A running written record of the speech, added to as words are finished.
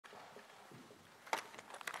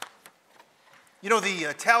You know, the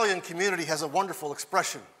Italian community has a wonderful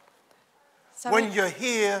expression. When you're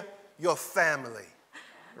here, your family,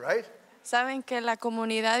 right? Saben que la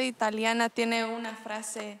comunidad italiana tiene una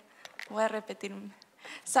frase, voy a repetir.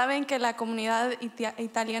 Saben que la comunidad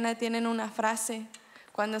italiana tiene una frase,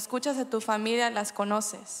 cuando escuchas a tu familia las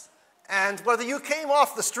conoces. And whether you came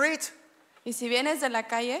off the street, Y si vienes de la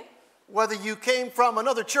calle, whether you came from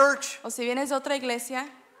another church, o si vienes de otra iglesia,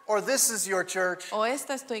 or this is your church, o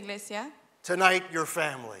esta es tu iglesia, tonight you're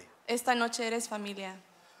family. esta noche eres familia.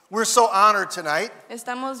 We're so honored tonight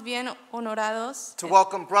Estamos bien honorados to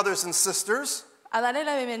welcome brothers and sisters a darle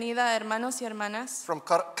la bienvenida a hermanos y hermanas from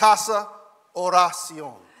Casa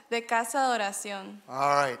Oración. de Casa de Oración.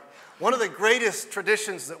 All right. One of the greatest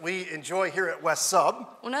traditions that we enjoy here at West Sub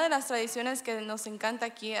Una de las tradiciones que nos encanta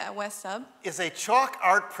aquí a West Sub is a chalk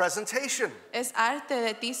art presentation es arte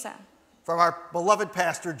de tiza from our beloved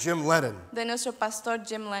pastor Jim Lennon. de nuestro pastor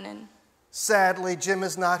Jim Lennon. Sadly, Jim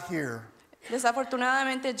is not here.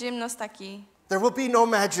 Desafortunadamente Jim no está aquí. There will be no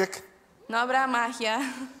magic, No habrá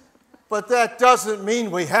magia, but that doesn't mean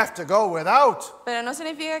we have to go without. pero no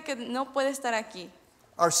significa que no puede estar aquí.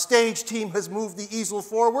 Our stage team has moved the easel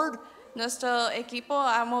forward. Nuestro equipo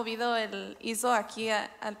ha movido el ISO aquí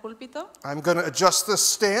al púlpito. I'm going to adjust this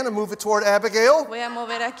stand and move it toward Abigail. Voy a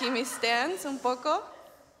mover aquí mis stands un poco.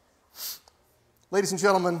 Ladies and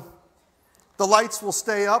gentlemen, the lights will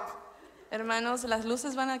stay up. Hermanos, las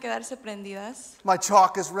luces van a quedarse prendidas. My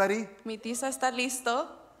chalk is ready. Mi tiza está listo.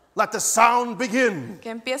 Let the sound begin.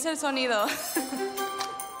 Que empiece el sonido.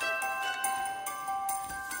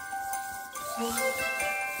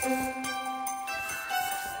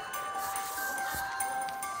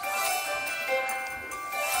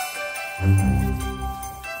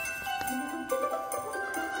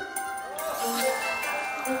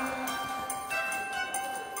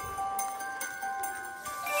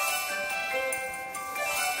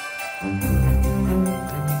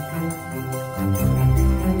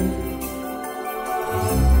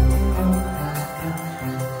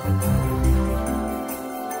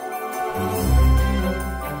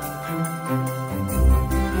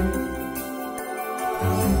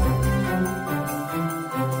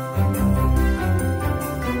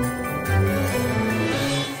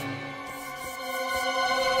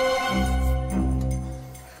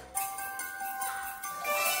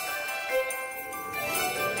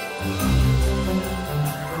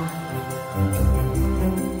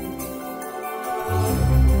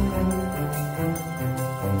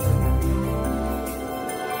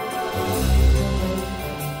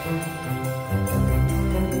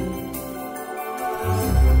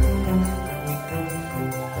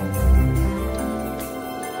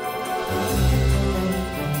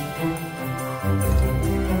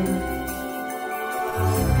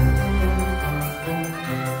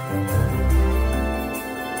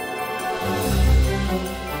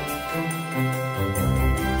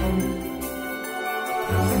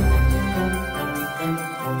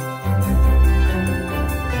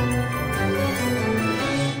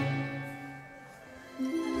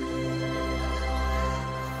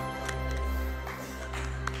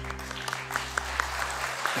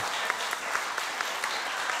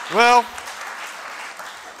 Well,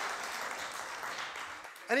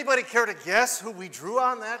 anybody care to guess who we drew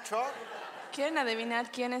on that chalk? ¿Quieren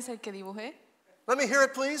adivinar quién es el que dibujé? Let me hear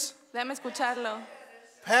it, please. Déjame escucharlo.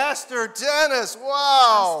 Pastor Dennis.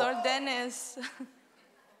 Wow. Pastor Dennis.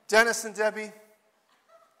 Dennis and Debbie,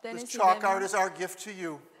 Dennis this y chalk Debbie. art is our gift to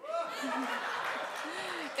you.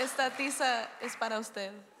 Esta tiza es para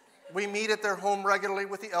usted. We meet at their home regularly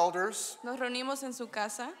with the elders. Nos reunimos en su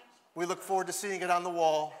casa. We look forward to seeing it on the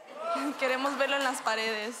wall. Queremos verlo en las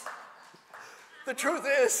paredes. The truth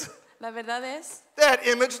is, La verdad es, that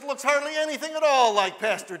image looks hardly anything at all like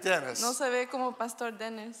Pastor Dennis. no se ve como Pastor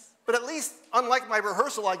Dennis. But at least, unlike my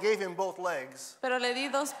rehearsal, I gave him both legs. Pero le di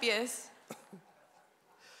 2 pies.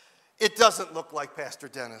 It doesn't look like Pastor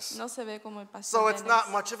Dennis. No se ve como el Pastor So it's Dennis.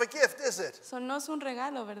 not much of a gift, is it? So no es un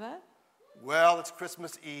regalo, ¿verdad? Well, it's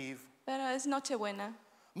Christmas Eve. Pero es Nochebuena.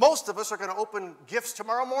 Most of us are going to open gifts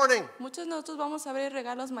tomorrow morning. Muchos de nosotros vamos a abrir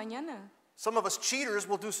regalos mañana. Some of us cheaters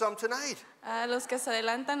will do some tonight. A los que se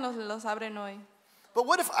adelantan los abren hoy. But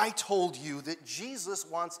what if I told you that Jesus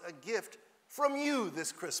wants a gift from you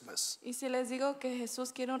this Christmas? Y si les digo que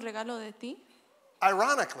Jesús quiere un regalo de ti,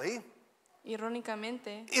 Ironically,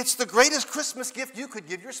 irónicamente, it's the greatest Christmas gift you could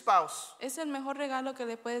give your spouse, es el mejor regalo que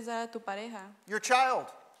le puedes dar a tu pareja, your child,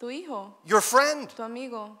 tu hijo, your friend. tu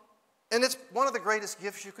amigo. And it's one of the greatest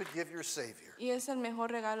gifts you could give your Savior. Y es el mejor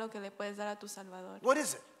regalo que le puedes dar a tu Salvador. What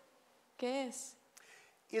is it? ¿Qué es?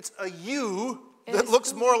 It's a you that Eres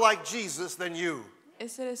looks tú. more like Jesus than you.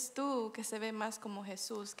 ese eres tú que se ve más como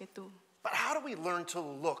Jesús que tú. But how do we learn to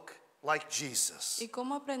look like Jesus? ¿Y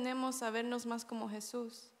cómo aprendemos a vernos más como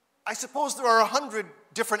Jesús? I suppose there are 100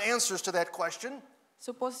 different answers to that question,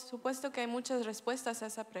 Supuesto que hay muchas respuestas a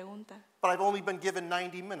esa pregunta, but I've only been given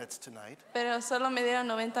 90 minutes tonight. pero solo me dieron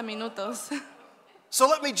 90 minutos. So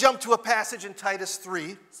let me jump to a passage in Titus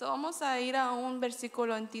 3 So, vamos a ir a un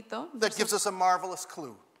versículo en Tito that gives us a marvelous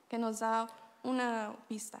clue. que nos da una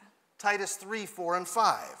pista. Titus 3, 4, and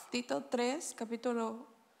 5. Tito 3, capítulo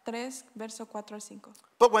 3, verso 4 al 5.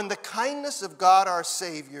 But when the kindness of God our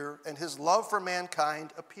Savior and his love for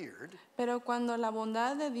mankind appeared, Pero cuando la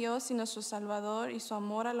bondad de Dios y nuestro Salvador y su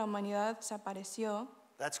amor a la humanidad se apareció,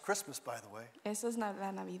 that's Christmas, by the way. esa es la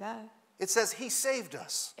Navidad. It says he saved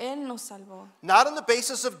us, Él nos salvó, not on the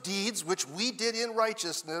basis of deeds which we did in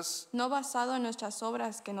righteousness, no basado en nuestras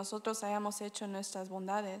obras que nosotros hayamos hecho en nuestras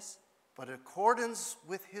bondades, but in accordance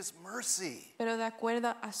with his mercy. pero de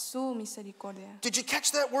acuerdo a su misericordia. Did you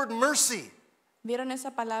catch that word mercy? ¿Vieron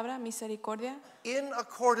esa palabra, misericordia? In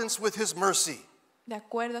accordance with his mercy. De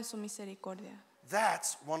acuerdo a su misericordia.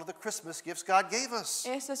 That's one of the Christmas gifts God gave us.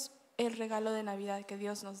 Ese es el regalo de Navidad que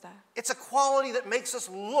Dios nos da. It's a quality that makes us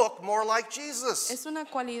look more like Jesus. Es una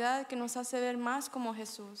cualidad que nos hace ver más como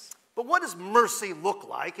Jesús. But what does mercy look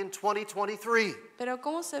like in 2023? Pero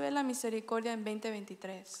 ¿cómo se ve la misericordia en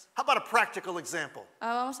 2023? How about a practical example?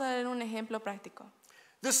 Vamos a ver un ejemplo práctico.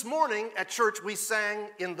 This morning at church we sang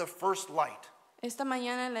In the First Light. Esta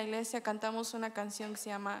mañana en la iglesia cantamos una canción que se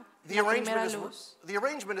llama The La Primera arrangement Luz. the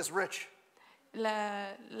arrangement is rich,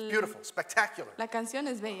 La beautiful, spectacular. canción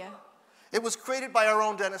es bella. It was created by our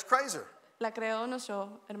own Dennis Kreiser. La creó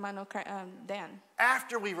nuestro hermano Dan.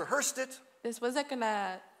 After we rehearsed it, Después de que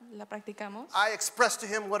la practicamos, I expressed to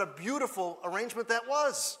him what a beautiful arrangement that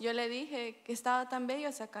was. yo le dije que estaba tan bello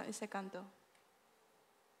ese canto.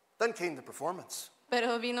 Then came the performance.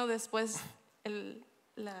 Pero vino después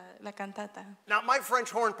la cantata. Now, my French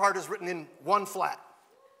horn part is written in one flat,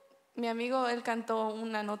 Mi amigo, él cantó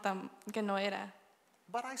una nota que no era.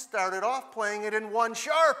 but I started off playing it in one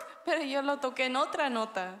sharp. Pero yo lo toqué en otra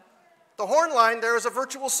nota. The horn line there is a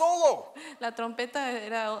virtual solo. La trompeta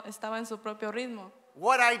estaba en su propio ritmo.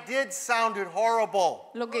 What I did sounded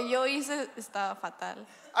horrible. Lo que yo hice estaba fatal.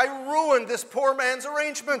 I ruined this poor man's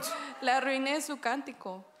arrangement. Le arruiné su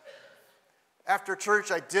cántico. After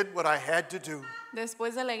church, I did what I had to do.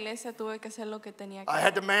 Después de la iglesia tuve que hacer lo que tenía que I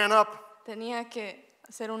had to hacer. man up. Tenía que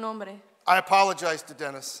ser un hombre. I apologized to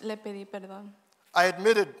Dennis. Le pedí perdón. I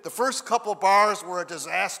admitted the first couple bars were a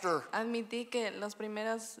disaster, Admití que las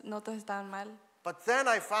primeras notas estaban mal, but then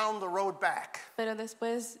I found the road back. pero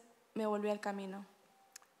después me volví al camino.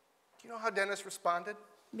 Do you know how Dennis responded?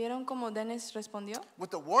 ¿Vieron cómo Dennis respondió? With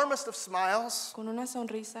the warmest of smiles, Con una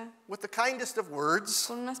sonrisa, with the kindest of words.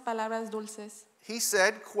 con unas palabras dulces. He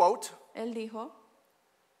said, quote, Él dijo,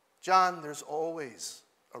 John, there's always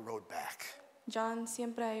a road back. John,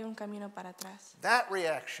 siempre hay un camino para atrás. That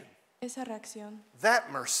reaction, Esa reacción,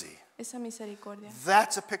 that mercy, esa misericordia,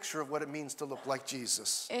 that's a picture of what it means to look like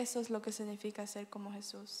Jesus. eso es lo que significa ser como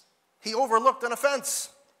Jesús. He overlooked an offense.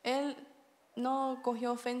 Él no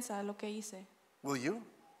cogió ofensa a lo que hice. Will you?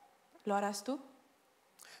 ¿Lo harás tú?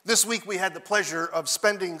 This week we had the pleasure of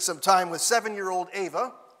spending some time with 7-year-old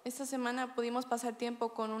Ava Esta semana pudimos pasar tiempo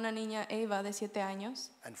con una niña Eva de 7 años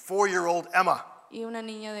and 4-year-old Emma. y una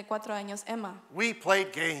niña de 4 años, Emma. We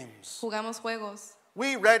played games. Jugamos juegos,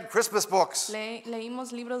 We read Christmas books.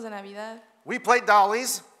 leímos libros de Navidad, We played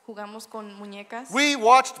dollies. jugamos con muñecas. We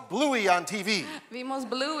watched Bluey on TV. Vimos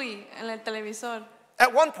Bluey en el televisor.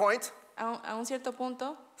 At one point, A un cierto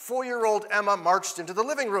punto, 4-year-old Emma marched into the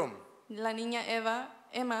living room. la niña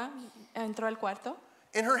Emma, entró al cuarto.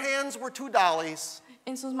 In her hands were 2 dollies.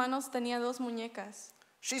 En sus manos tenía 2 muñecas.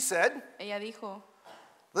 She said, Ella dijo,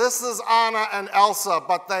 "This is Anna and Elsa,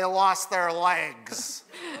 but they lost their legs."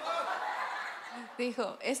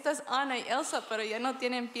 esta es Ana y Elsa, pero ya no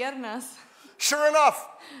tienen piernas. Sure enough,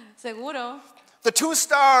 Seguro, the 2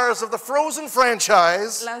 stars of the Frozen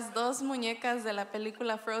franchise las 2 muñecas de la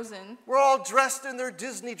película Frozen were all dressed in their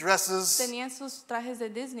Disney dresses, tenían sus trajes de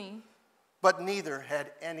Disney, but neither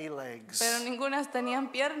had any legs. pero ningunas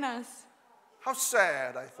tenían piernas. How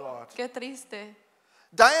sad, I thought. Qué triste.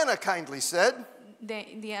 Diana kindly said,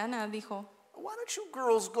 Diana dijo, "Why don't you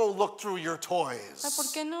girls go look through your ¿por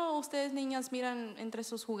toys? qué no ustedes niñas miran entre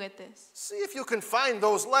sus juguetes? See if you can find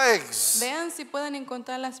those legs." Vean si pueden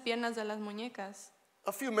encontrar las piernas de las muñecas.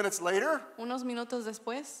 A few minutes later, Unos minutos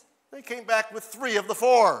después, they came back with 3 of the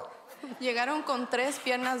 4. llegaron con 3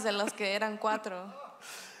 piernas de las que eran 4.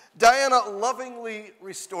 Diana lovingly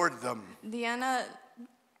restored them. Diana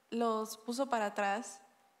los puso para atrás.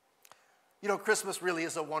 You know, Christmas really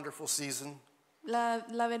is a wonderful season.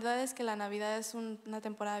 La verdad es que la Navidad es una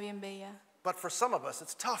temporada bien bella, But for some of us,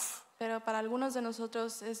 it's tough. pero para algunos de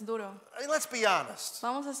nosotros es duro. I mean, let's be honest.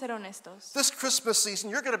 Vamos a ser honestos. This Christmas season,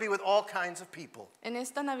 you're going to be with all kinds of people. En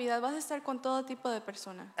esta Navidad vas a estar con todo tipo de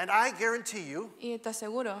personas. And I guarantee you, Y te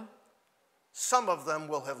aseguro, some of them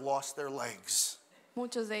will have lost their legs.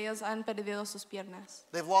 muchos de ellos han perdido sus piernas,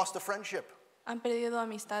 They've lost a friendship. han perdido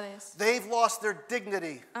amistades, They've lost their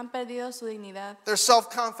dignity, han perdido su dignidad, their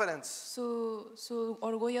self-confidence. su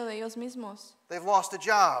orgullo de ellos mismos, They've lost a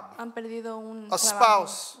job, han perdido un A trabajo,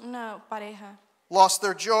 spouse. una pareja, lost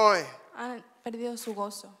their joy. han perdido su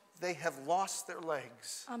gozo, They have lost their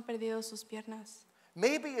legs. han perdido sus piernas.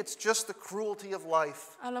 Maybe it's just the cruelty of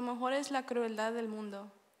life. A lo mejor es la crueldad del mundo.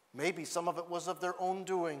 Maybe some of it was of their own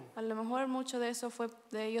doing. A lo mejor mucho de eso fue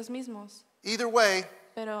de ellos mismos. Either way,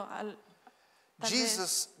 Pero tal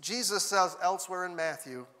vez Jesus says elsewhere in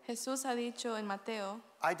Matthew, Jesús ha dicho en Mateo,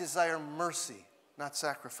 I desire mercy, not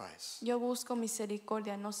sacrifice. yo busco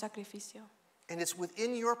misericordia, no sacrificio. And it's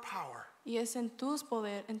within your power Y es en tu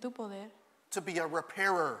poder, to be a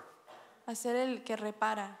repairer, hacer el que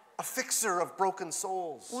repara, a fixer of broken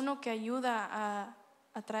souls, uno que ayuda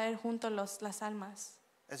a traer juntos las almas,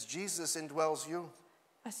 as Jesus indwells you.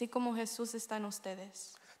 así como Jesús está en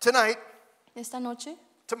ustedes. Tonight, Esta noche,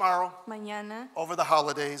 tomorrow, mañana, over the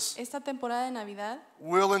holidays, esta temporada de Navidad,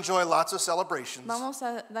 we'll enjoy lots of celebrations, vamos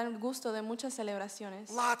a dar gusto de muchas celebraciones,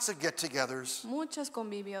 lots of get-togethers, muchos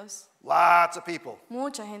convivios, lots of people,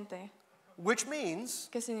 mucha gente, which means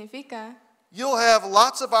que significa you'll have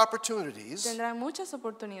lots of opportunities tendrán muchas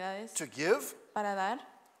oportunidades to give para dar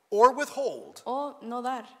or withhold o no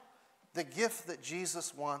dar. the gift that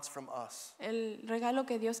Jesus wants from us, El regalo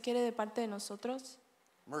que Dios quiere de parte de nosotros,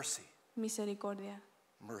 mercy, misericordia,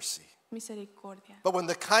 mercy. misericordia. But when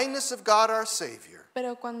the kindness of God our Savior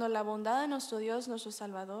Pero cuando la bondad de nuestro Dios, nuestro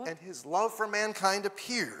Salvador, and his love for mankind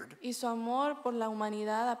appeared, y su amor por la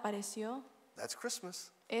humanidad apareció, that's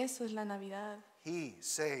Christmas. eso es la Navidad. He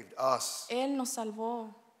saved us. Él nos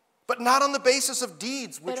salvó, But not on the basis of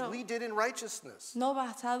deeds which Pero- we did in righteousness, no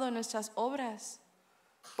basado en nuestras obras,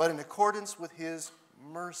 but in accordance with his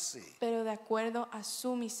mercy. pero de acuerdo a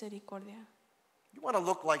su misericordia. You want to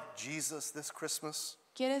look like Jesus this Christmas?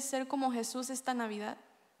 ¿Quieres ser como Jesús esta Navidad?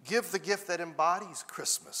 Give the gift that embodies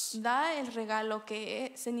Christmas, Da el regalo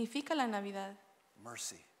que significa la Navidad,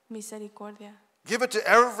 mercy. misericordia. Give it to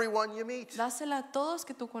everyone you meet. Dásela a todos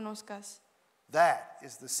que tú conozcas. That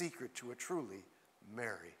is the secret to a truly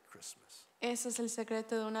Merry Christmas. Ese es el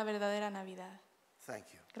secreto de una verdadera Navidad. Thank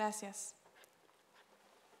you. Gracias.